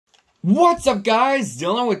What's up, guys?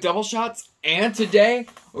 Dylan with Double Shots, and today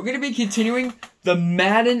we're going to be continuing the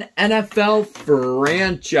Madden NFL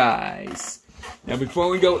franchise. Now, before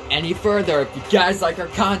we go any further, if you guys like our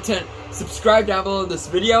content, subscribe down below this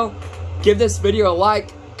video, give this video a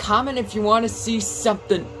like, comment if you want to see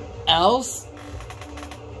something else,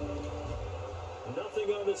 nothing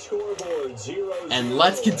on the scoreboard. 0-0. and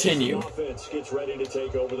let's continue. Offense gets ready to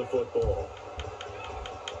take over the football.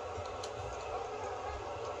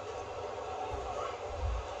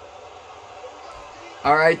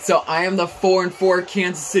 Alright, so I am the 4-4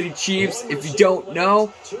 Kansas City Chiefs, if you don't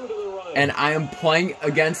know, and I am playing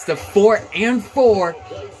against the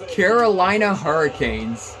 4-4 Carolina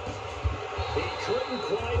Hurricanes.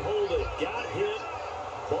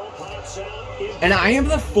 And I am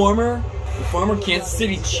the former Kansas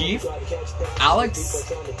City Chief, Alex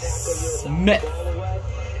Smith.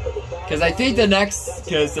 Because I think the next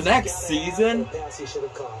season,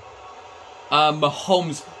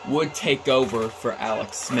 Mahomes would take over for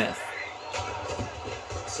Alex Smith.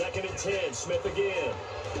 2nd and 10, Smith again.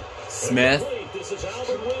 Smith.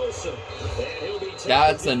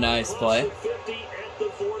 That's a nice play. 50 at the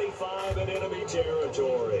 45 in enemy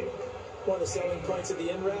territory. One of the selling points of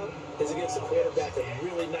the in route is it gives the quarterback a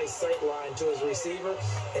really nice sight line to his receiver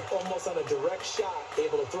and almost on a direct shot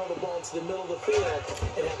able to throw the ball into the middle of the field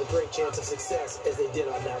and have a great chance of success as they did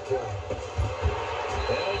on that play.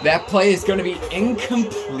 That play is going to be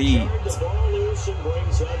incomplete.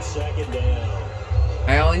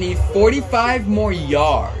 I only need 45 more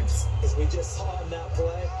yards As we just saw on that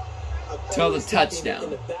play, till the touchdown. in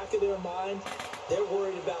the back of their mind, they're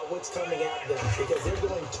worried about what's coming at them because they're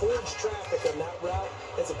going towards traffic on that route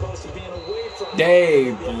as opposed to being away from They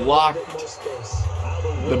it. blocked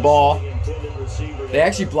the ball. They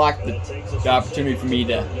actually blocked the opportunity for me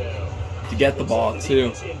to get the ball too.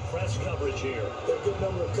 There are a good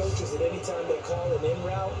number of coaches that anytime they call an in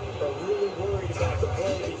route are really worried about the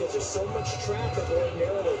play because there's so much traffic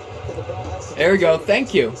ordinarily that the ball has to. There we go.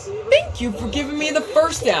 Thank you. Thank you for giving me the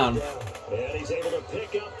first down. And he's able to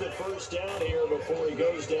pick up the first down here before he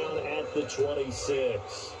goes down at the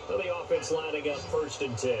 26. So the offense lining up 1st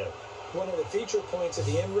and 10. One of the feature points of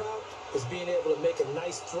the in route is being able to make a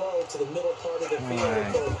nice throw to the middle part of the field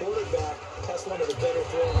for a quarterback. That's one of the better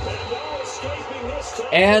throws.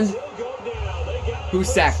 And who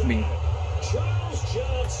sacked me? Charles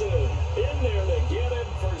Johnson in there to get him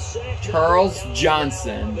for sack. Charles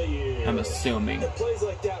Johnson, I'm assuming, Plays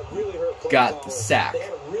like that really hurt play got the callers. sack. They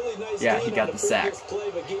had a really nice Yeah, run he on got the the sack. previous play,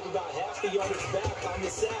 but gave about half the yardage back on the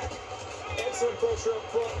sack. Excellent pressure up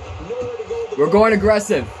front. Nowhere to go with the We're going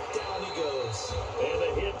aggressive. Down he goes. And the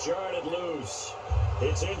hit jarred it loose.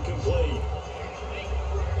 It's incomplete.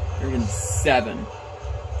 We're in 7.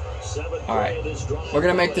 Seventh All right, play of this drive. we're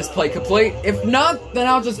gonna make this play complete. If not, then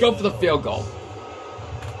I'll just go for the field goal.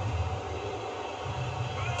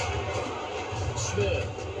 Smith.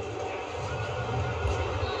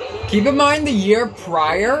 Keep in mind the year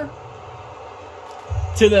prior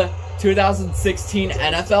to the 2016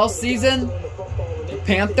 NFL season, the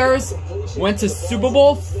Panthers went to Super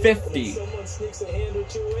Bowl 50. Someone sneaks a hand or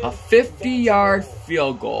two in. A 50-yard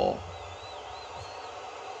field goal.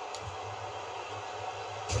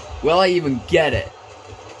 Will I even get it?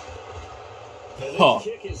 Huh.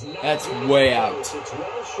 That's way out.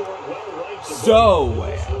 So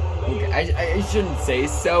way out. Okay, I shouldn't say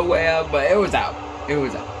so way out, but it was out. It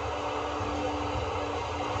was out.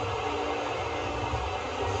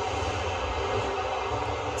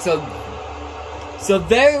 So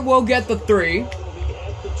they will get the 3.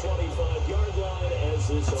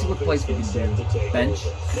 Let's see what plays we can do. Bench,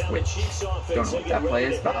 switch. Don't know what that play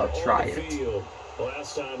is, but I'll try it.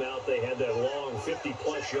 Last time out, they had that long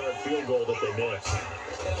 50-plus yard field goal that they missed.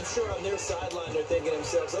 And I'm sure on their sideline they're thinking to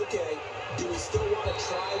themselves, okay, do we still want to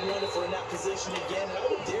try one if we're in that position again? And I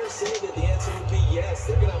would dare say that the answer would be yes.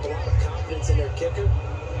 They're going to have a lot of confidence in their kicker.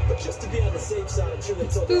 But just to be on the safe side, I'm sure they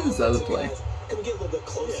told This other play. Can we get a little bit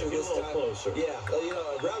closer this time? Closer. Yeah, you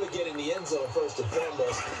know, I'd rather get in the end zone first and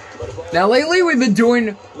foremost. But if all Now lately we've been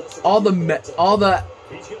doing all the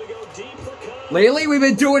He's going to go deep for Conley. lately we've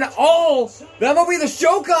been doing all that will be the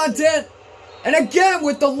show content, and again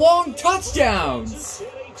with the long touchdowns. City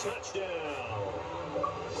touchdown.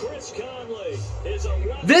 Chris Conley is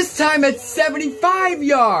a This time it's 75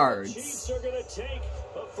 yards. Chiefs are going to take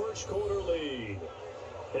a first quarter lead.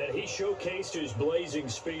 And he showcased his blazing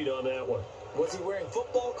speed on that one. was he wearing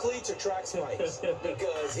football cleats or track spikes?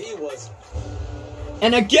 Because he was.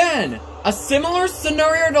 And again, a similar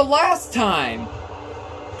scenario to last time.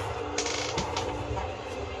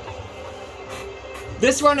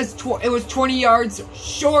 This one is it was 20 yards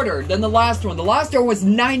shorter than the last one. The last one was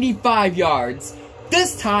 95 yards.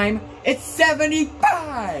 This time, it's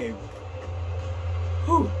 75.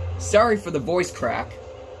 Whew. Sorry for the voice crack.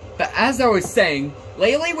 But as I was saying,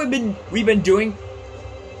 lately we've been doing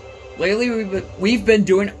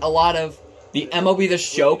a lot of the MLB The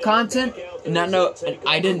Show content, and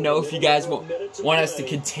I didn't know if you guys want us to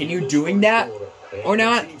continue doing that or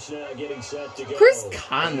not. Chris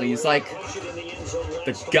Conley is like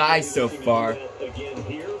the guy so far.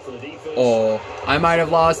 Oh, I might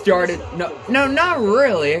have lost yardage. No, not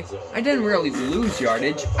really. I didn't really lose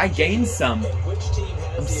yardage. I gained some.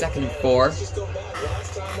 I'm 2nd and 4. Last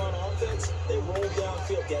time on offense, they rolled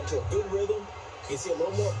downfield, got into a good rhythm. You can see a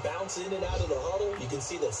little more bounce in and out of the huddle. You can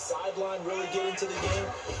see the sideline really get into the game.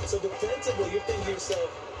 So defensively, you're thinking to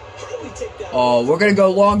yourself, how do we take that? Oh, we're going to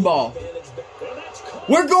go long ball.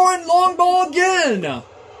 We're going long ball again.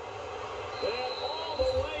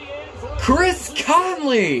 Chris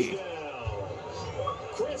Conley.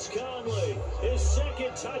 Chris Conley, his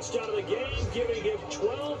 2nd touchdown of the game, giving him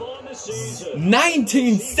 12 on the season.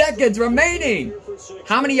 19 seconds remaining.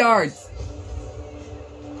 How many yards?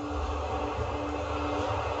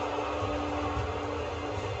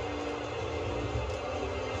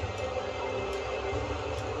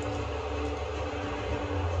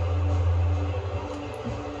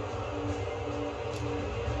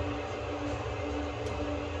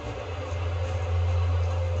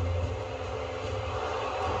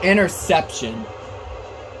 Interception.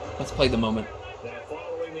 Let's play the moment.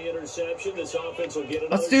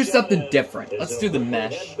 Let's do something different. Let's do the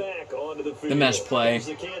mesh. The mesh play.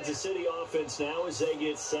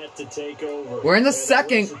 We're in the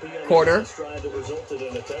 2nd quarter.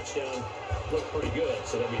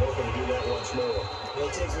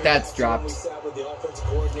 That's dropped.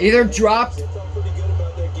 Either dropped.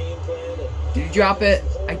 Did he drop it?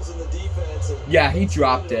 Yeah, he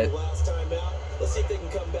dropped it. Let's see if they can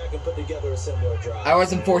come back and put together a similar drive. I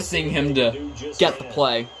wasn't forcing him to get the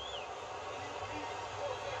play.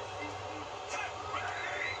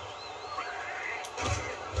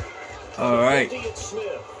 All right.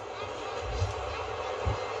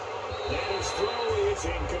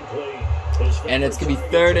 And it's going to be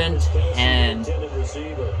 3rd and 10.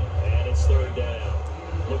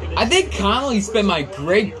 I think Conley's been my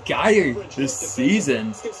great guy this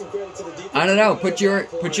season. I don't know. Put your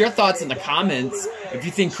thoughts in the comments if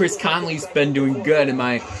you think Chris Conley's been doing good in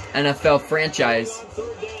my NFL franchise.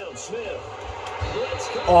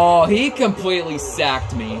 Oh, he completely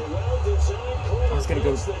sacked me. I was gonna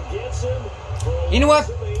go. You know what?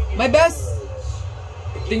 My best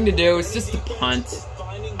thing to do is just to punt.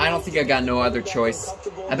 I don't think I got no other choice.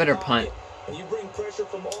 I better punt. You bring pressure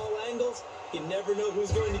from all angles. You never know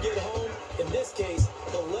who's going to get home. In this case,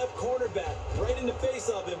 the left cornerback, right in the face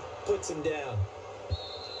of him, puts him down.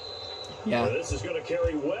 Yeah. Well, this is going to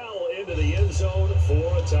carry well into the end zone for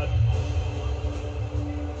a touchdown.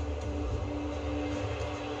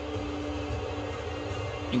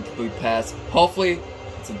 Incomplete pass. Hopefully,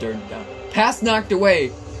 it's a 3rd down. Pass knocked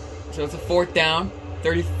away. So it's a 4th down.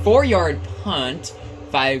 34-yard punt.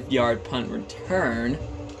 5-yard punt return.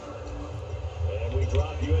 And we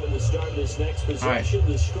drop you into the start of this next possession. Right.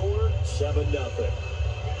 The score, 7-0.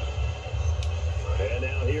 And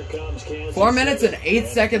now here comes Kansas 4 minutes and 8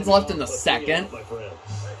 seconds left in the 2nd.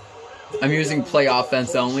 I'm using play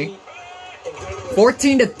offense only.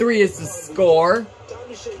 14-3 is the score. Time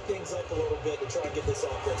to shake things up a little bit to try and get this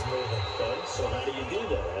offense moving. Okay, so how do you do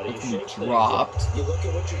that? How do you shake dropped. You look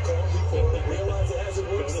at what you called before and realize it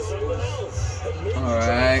hasn't worked somewhere else.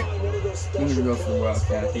 Alright. I'm gonna go for the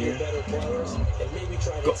Wildcat here.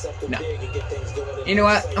 Go. No. You know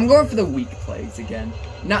what? I'm going for the weak plays again.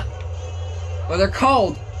 Not. Well, they're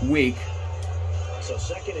called weak. So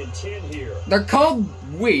 2nd and 10 here. They're called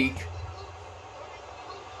weak.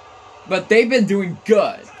 But they've been doing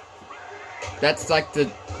good. That's like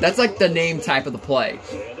the name type of the play.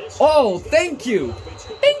 Oh, thank you.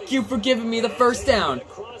 Thank you for giving me the 1st down.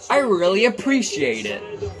 I really appreciate it.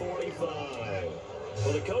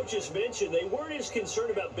 Well, the coaches mentioned they weren't as concerned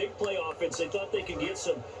about big play offense. They thought they could get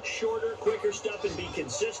some shorter, quicker stuff and be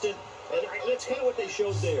consistent. And that's kind of what they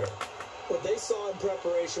showed there. What they saw in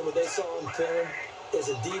preparation, what they saw in film, is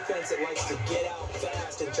a defense that likes to get out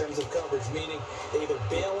fast in terms of coverage, meaning they either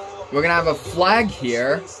bail out. We're going to have a flag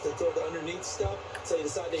here. So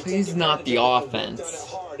he's not the offense. Done it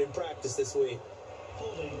hard in practice this week.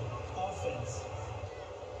 Holding offense.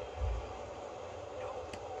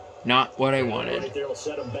 Not what I wanted. Right there will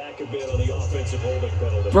set him back a bit on the offensive holding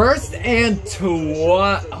penalty. 1st and 20.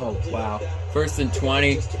 Oh, wow. 1st and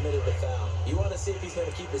 20. You want to see if he's going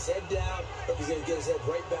to keep his head down or if he's going to get his head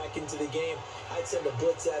right back into the game. I'd send a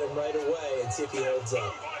blitz at him right away and see if he holds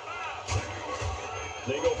up.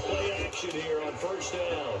 They go play action here on first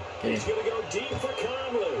down. He's going to go deep for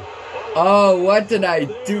Conley. Oh, what did I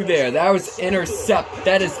do there? That was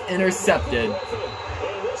that is intercepted. And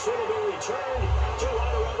this one will be returned to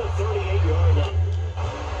right around the 38-yard line.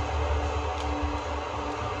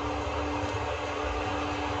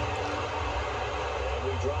 And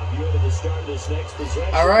we drop you into the start of this next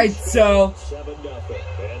possession. All right, so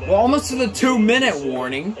 7-0. we're almost to the 2-minute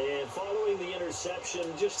warning.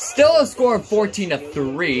 Still a score of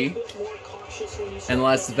 14-3,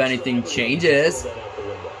 unless if anything changes.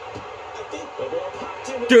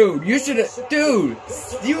 Dude, you should have. Dude,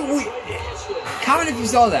 comment if you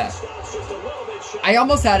saw that. I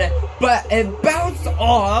almost had it, but it bounced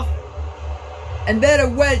off, and then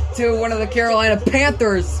it went to one of the Carolina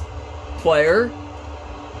Panthers player.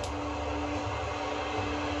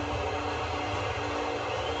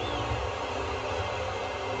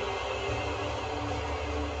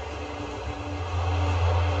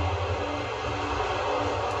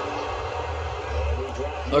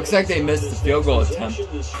 Looks like they missed the field goal attempt.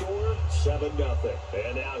 7-0.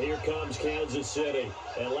 And now here comes Kansas City.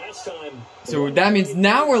 And last time, so that means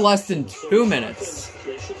now we're less than 2 minutes.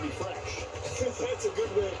 They should be fresh. That's a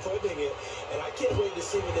good way of putting it. And I can't wait to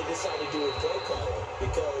see what they decide to do with play calling.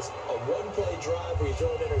 Because a one-play drive where you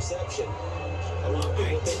throw an interception, a lot of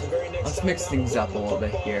people think the very next Let's mix things up a little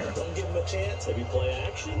bit here. Don't give him a chance. Maybe play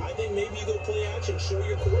action. I think maybe you go play action, show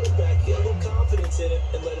your quarterback, get a little confidence in it,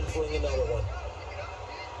 and let him fling another one.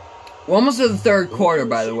 We're almost to the third quarter,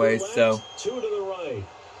 by the way, so. 2 to the right.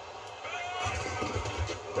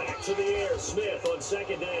 Back to the air. Smith on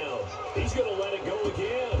second down. He's going to let it go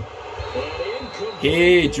again.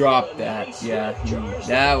 He dropped that. Yeah,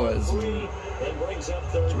 that was. And brings up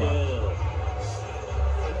third down.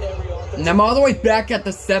 And I'm all the way back at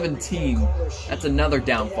the 17. That's another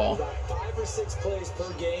downfall. 5 or 6 plays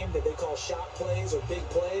per game that they call shot plays or big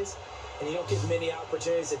plays, and you don't get many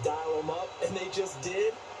opportunities to dial them up, and they just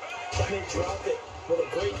did. And they drop it with a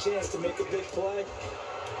great chance to make a big play.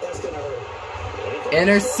 That's going to hurt.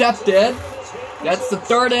 Intercepted. That's the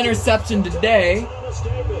third interception today.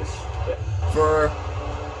 For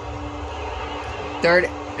third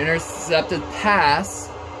intercepted pass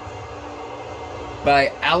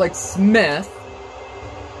by Alex Smith.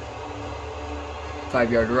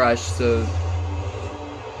 5-yard rush, so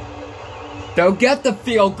they'll get the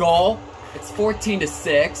field goal. It's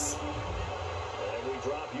 14-6.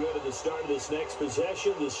 Start of this next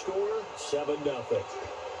possession, the score 7-0.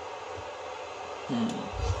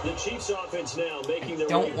 The Chiefs offense now making their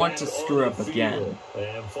don't want to screw up again.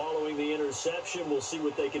 And following the interception, we'll see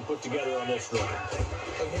what they can put together on this run.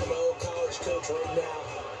 I'm here, my old college coach right now.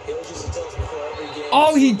 He always used to tell us before every game.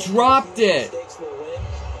 Oh, he dropped it.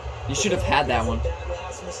 You should have had that one.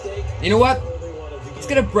 You know what? It's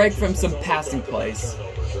gonna break from some passing plays.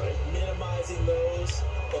 Minimizing those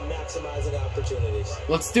and maximizing opportunities.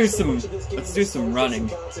 Let's do some running.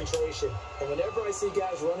 Concentration. And whenever I see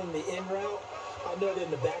guys running the in route, I know that in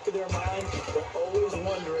the back of their mind, they're always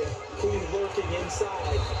wondering who's lurking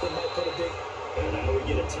inside that might put a big.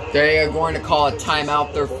 They are going to call a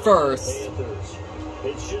timeout there first.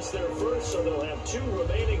 It's just their first, so they'll have 2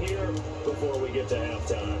 remaining here before we get to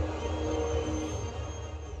halftime.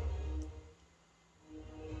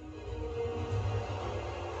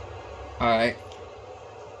 All right.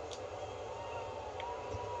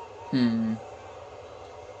 And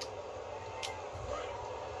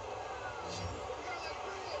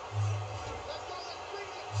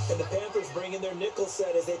the Panthers bring in their nickel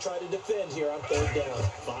set as they try to defend here on third down.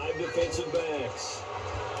 5 defensive backs.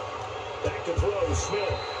 Back to throw,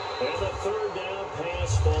 Smith. And the third down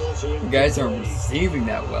pass falls in. You guys aren't receiving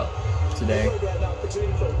that well today. He had an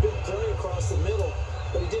opportunity for a big play across the middle,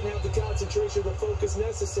 but he didn't have the concentration or the focus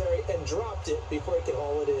necessary and dropped it before he could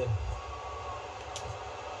haul it in.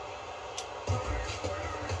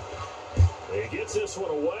 He gets this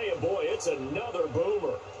one away, and boy, it's another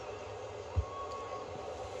boomer.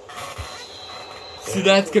 So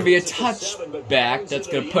that's going to be a touchback. That's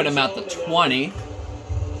going to put him at the 20.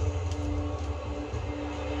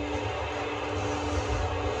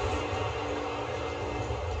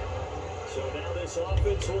 So now this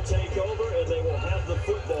offense will take over, and they will have the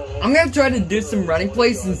football. I'm going to try to do some running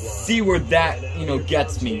plays and see where that,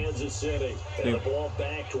 gets me.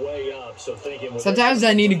 Sometimes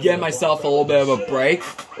I need to give myself a little bit of a break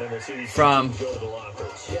from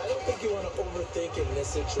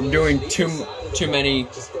doing too many, and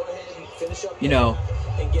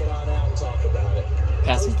get on out and talk about it.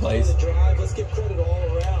 passing plays.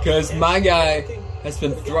 Because my guy has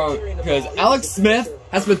been throwing... Because Alex Smith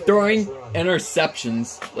has been throwing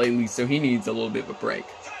interceptions lately, so he needs a little bit of a break.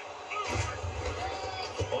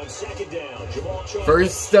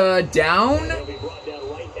 First down?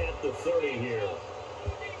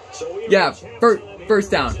 Yeah,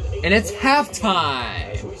 first down. And it's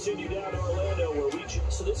halftime.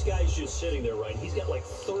 So this guy's just sitting there, right? He's got like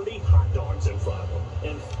 30 hot dogs in front of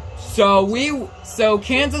him. And so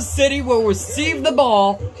Kansas City will receive the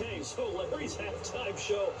ball. okay, so Larry's halftime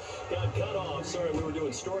show got cut off. Sorry, we were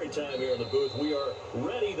doing story time here in the booth. We are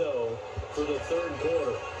ready, though, for the third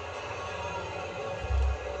quarter.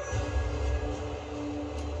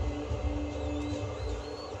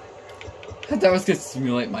 That was going to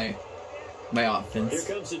simulate my offense.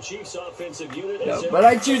 Here comes the Chiefs' offensive unit. No, but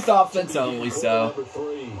I choose offense only, so.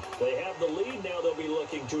 They have the lead now. They'll be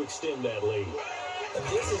looking to extend that lead. And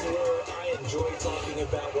this is where I enjoy talking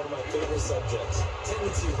about one of my favorite subjects,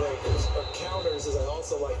 tendency breakers, or counters, as I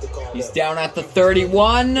also like to call them. He's down at the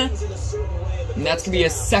 31, and that's going to be a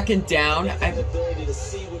second down.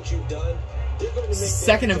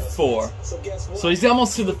 Second and 4. So he's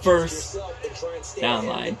almost to the first down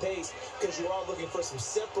line. Because you are looking for some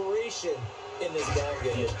separation in this ball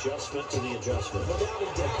game. The adjustment to the adjustment. Without a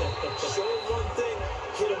doubt. Show him one thing,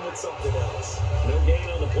 hit him with something else. No gain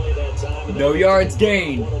on the play that time. No yards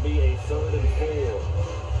gained. It'll be a 3rd and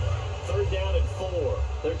 4. 3rd down and 4.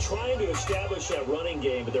 They're trying to establish that running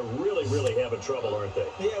game, but they're really, really having trouble, aren't they?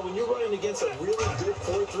 Yeah, when you're running against a really good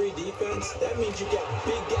 4-3 defense, that means you've got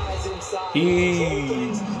big guys inside.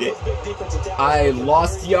 I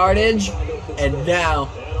lost yardage, and now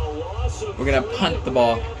we're going to punt the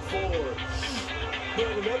ball. Man,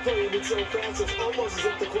 that play ended so fast, it's almost as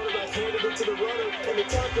if the quarterback handed it to the runner, and the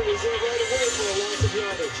tackle was there right away for a loss of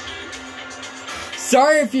yardage.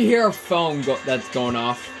 Sorry if you hear a phone that's going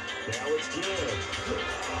off. Now it's good.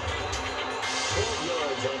 12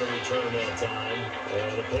 yards on the return that time.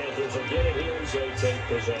 And the Panthers will get it here as they take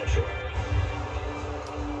possession.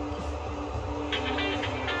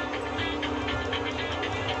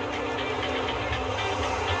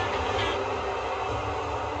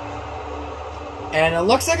 And it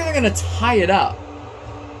looks like they're going to tie it up.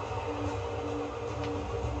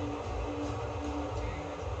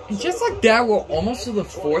 And just like that, we're almost to the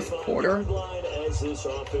 4th quarter.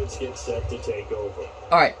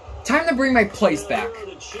 Alright, time to bring my plays back.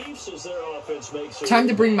 Time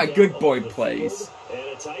to bring my good boy plays.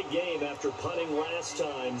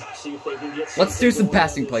 Let's do some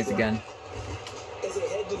passing plays again. As they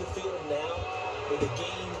head to the field now, with the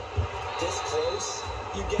game this close,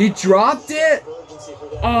 he dropped it?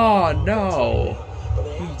 Oh no.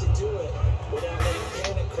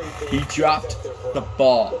 He dropped the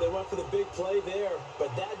ball.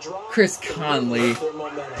 Chris Conley.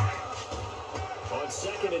 On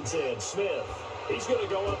 2nd and 10, Smith. He's going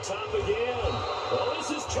to go up top again. Well,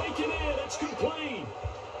 this is taken in. It's complete.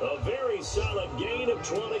 A very solid gain of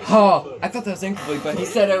 20. Oh, I thought that was incomplete, but he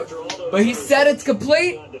said it. But he said it's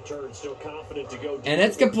complete, and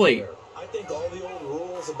it's complete.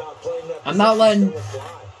 I'm not letting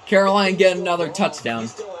Carolina get another touchdown.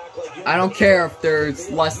 I don't care if there's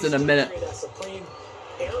less than a minute.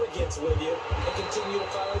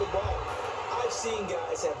 I've seen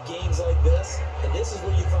guys have games like this, and this is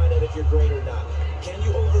where you find out if you're great or not. Can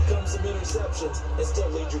you overcome some interceptions and still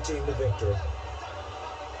lead your team to victory?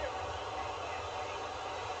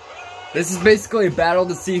 This is basically a battle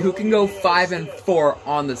to see who can go 5-4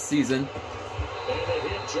 on the season. And they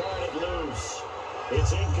hit Jarrett loose.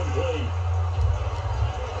 It's incomplete.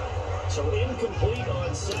 So incomplete on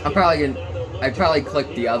 2nd. I'd probably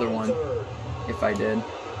click the other one if I did.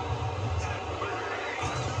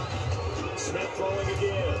 Smith throwing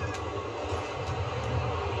again.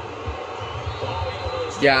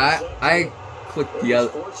 Yeah, I clicked the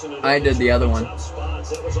other. I did the other one.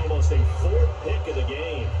 That was almost a 4th pick of the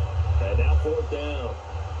game. And now 4th down.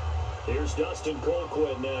 Here's Dustin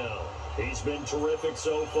Colquitt now. He's been terrific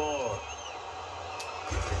so far.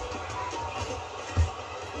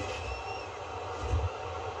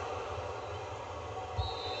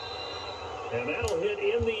 And that'll hit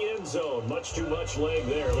in the end zone. Much too much leg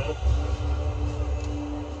there.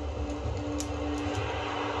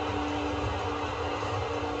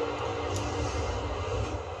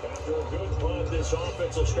 After a good punt, this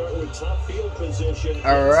offense will start with top field position.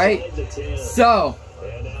 All right. So.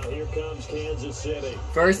 And now here comes Kansas City.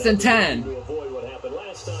 1st and 10. To avoid what happened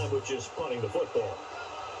last time, which is punting the football.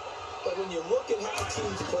 But when you look at how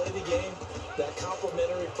teams play the game, that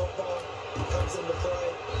complementary football comes into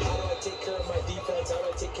play. How do I take care of my defense? How do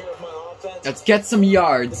I take care of my offense? Let's get some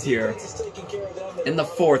yards here. The defense is taking care of them. in the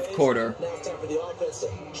fourth quarter. Now it's time for the offense to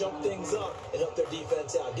jump things up and help their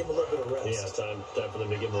defense out. Give them a little bit of rest. Yeah, time for them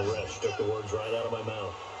to give them a rest. Took the words right out of my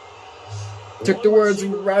mouth. Took the words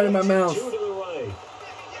right out of my mouth. Two to the right.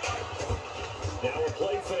 Now a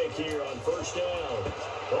play fake here on first down.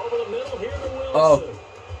 Over the middle here to Wilson. Oh.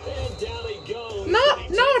 And down he goes. Not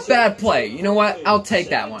a bad play. You know what? I'll take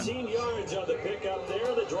that one. 17 yards on the pickup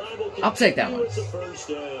there. The drive will I'll take that one. continue. It's a first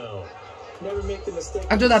down. Never make the mistake.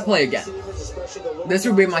 I'll do that play again. This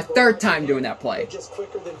would be my third time doing that play. They're just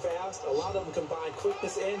quicker than fast. A lot of them combine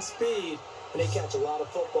quickness and speed, and they catch a lot of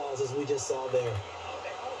footballs, as we just saw there.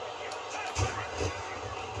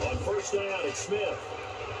 On first down, it's Smith.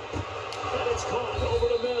 And it's caught over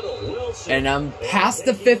the middle. Wilson. And I'm past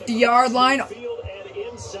the 50-yard line. Field and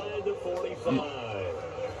inside the 45.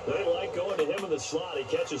 They like going to him in the slot. He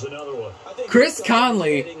catches another one. Chris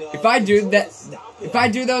Conley, if I do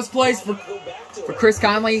those plays for Chris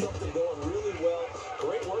Conley, Something going really well.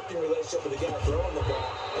 Great working relationship with the guy throwing the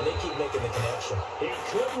ball, and they keep making the connection. He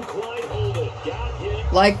couldn't quite hold it. Got hit.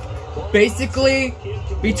 like basically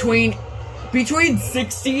between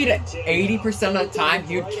 60 to 80% of the time,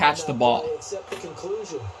 he would catch the ball. Except the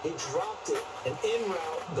conclusion, he dropped it, an in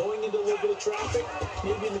route, going into a little bit of traffic.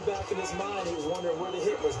 Maybe in the back of his mind, he was wondering where the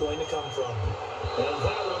hit was going to come from. And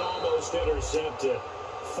that one almost intercepted.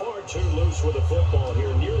 Far too loose with the football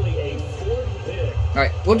here. Nearly a fourth pick. All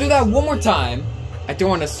right, we'll do that one more time. I don't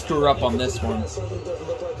want to screw up on this one,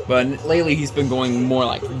 but lately he's been going more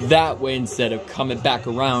like that way instead of coming back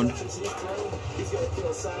around.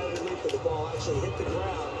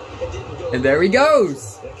 And there he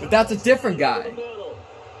goes. But that's a different guy.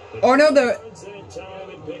 Oh no,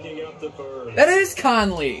 that is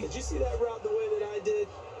Conley. Did you see that route the way that I did?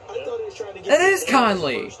 I thought he was trying to get That is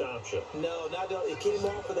Conley. No, it came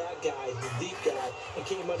off of that guy, the deep guy, and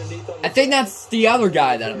came underneath on the I think that's the other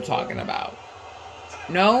guy that I'm talking about.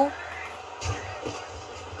 No?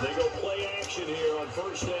 They go play action here on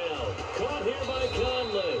first down. Caught here by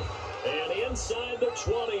Conley. And inside the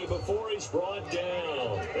 20 before he's brought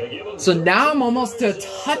down. So now I'm almost to a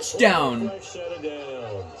touchdown.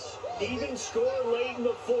 Even score late in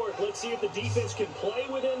the fourth. Let's see if the defense can play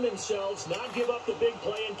within themselves, not give up the big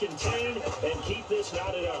play and contain, and keep this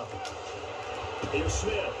knotted up. Here's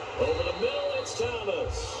Smith. Over the middle, it's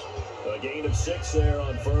Thomas. A gain of 6 there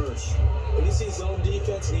on first. When you see zone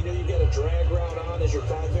defense and you know you've got a drag route on as your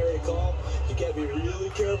primary call, you got to be really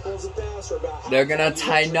careful as a passer about how they're going to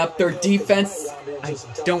tighten up their defense. I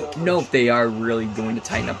don't know if they are really going to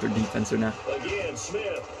tighten up their defense or not. Again,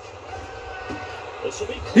 Smith.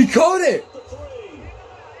 He caught it!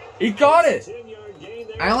 He caught it!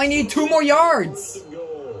 I only need 2 more yards.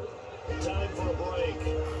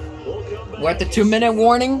 We're at the 2-minute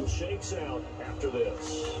warning.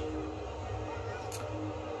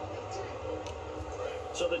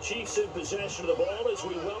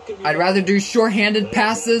 I'd rather do short-handed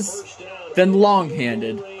passes than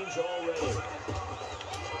long-handed.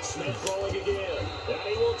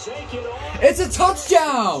 It's a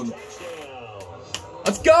touchdown!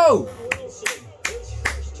 Let's go!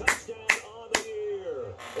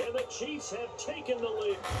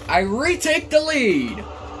 I retake the lead.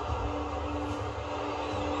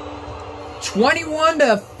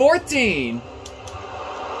 21-14.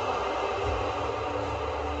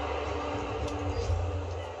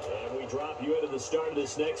 Start of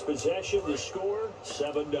this next possession, the score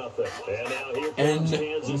 7-0. And now here comes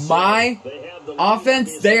and my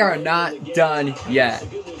offense, they are not done yet. The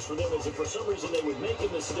good news for them is if for some reason they would make a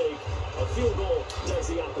mistake, a field goal does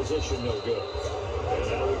the opposition no good.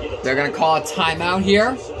 They're going to call a timeout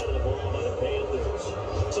here.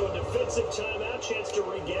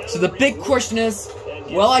 So the big question is,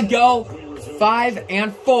 will I go 5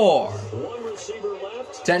 and 4?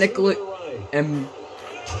 Technically,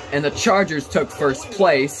 and the Chargers took first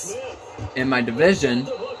place in my division.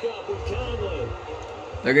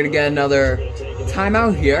 They're going to get another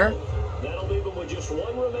timeout here.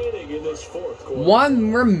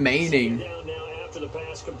 One remaining.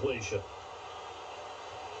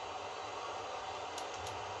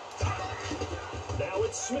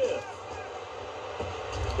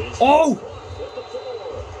 Oh!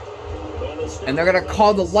 And they're going to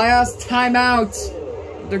call the last timeout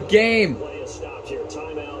of their game.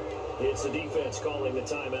 It's the defense calling the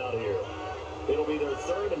timeout here. It'll be their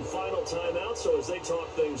third and final timeout, so as they talk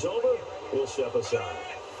things over, we'll step aside.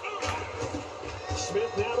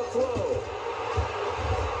 Smith now to throw.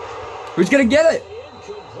 Who's going to get it?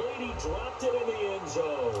 Incomplete. He dropped it in the end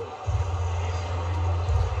zone.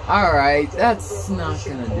 Alright, that's not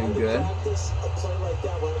going to do good.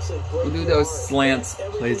 We'll do those slants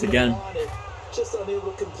plays again. Just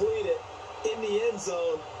unable to complete it. In in the end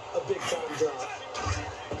zone, a big-time drop.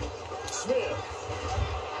 Smith.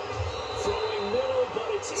 Throwing middle, but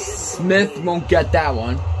it's Smith won't get that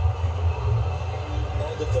one.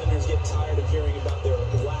 All defenders get tired of hearing about their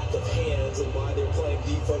lack of hands and why they're playing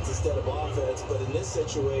defense instead of offense, but in this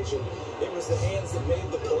situation, it was the hands that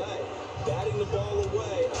made the play. Batting the ball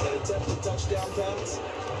away on an attempted touchdown pass.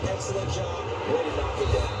 Excellent job. Way to knock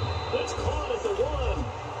it down. That's caught at the 1.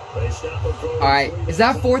 They stop him for Alright, is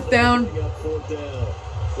that 4th down? Fourth down.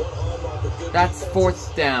 One hallmark of good That's defense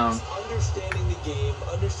 4th down. is understanding the game,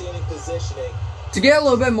 understanding positioning. To get a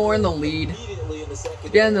little bit more in the lead. Immediately in the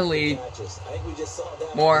second Get in the lead. catches. I think we just saw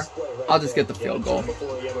that More. display right I'll just there. get the field goal.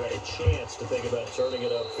 before he ever had a chance to think about turning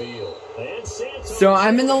it upfield. And Santos, So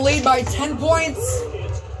I'm in the lead by 10 points.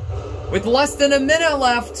 With less than a minute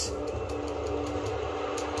left.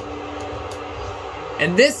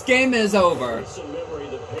 And this game is over. Some memory,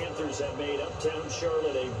 the Panthers have made uptown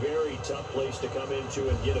Charlotte a very tough place to come into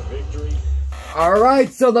and get a victory.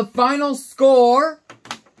 Alright, so the final score.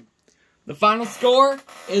 The final score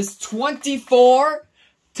is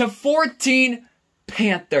 24-14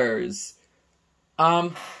 Panthers.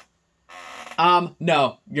 No,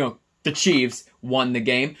 the Chiefs won the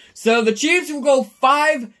game. So the Chiefs will go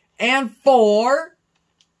 5-4.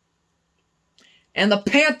 And the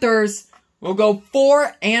Panthers will go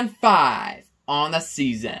 4-5 on the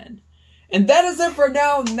season. And that is it for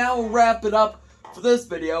now. Now we'll wrap it up for this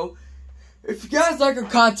video. If you guys like our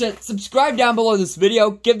content, subscribe down below this video.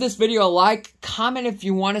 Give this video a like. Comment if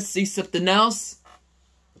you want to see something else.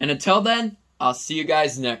 And until then, I'll see you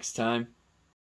guys next time.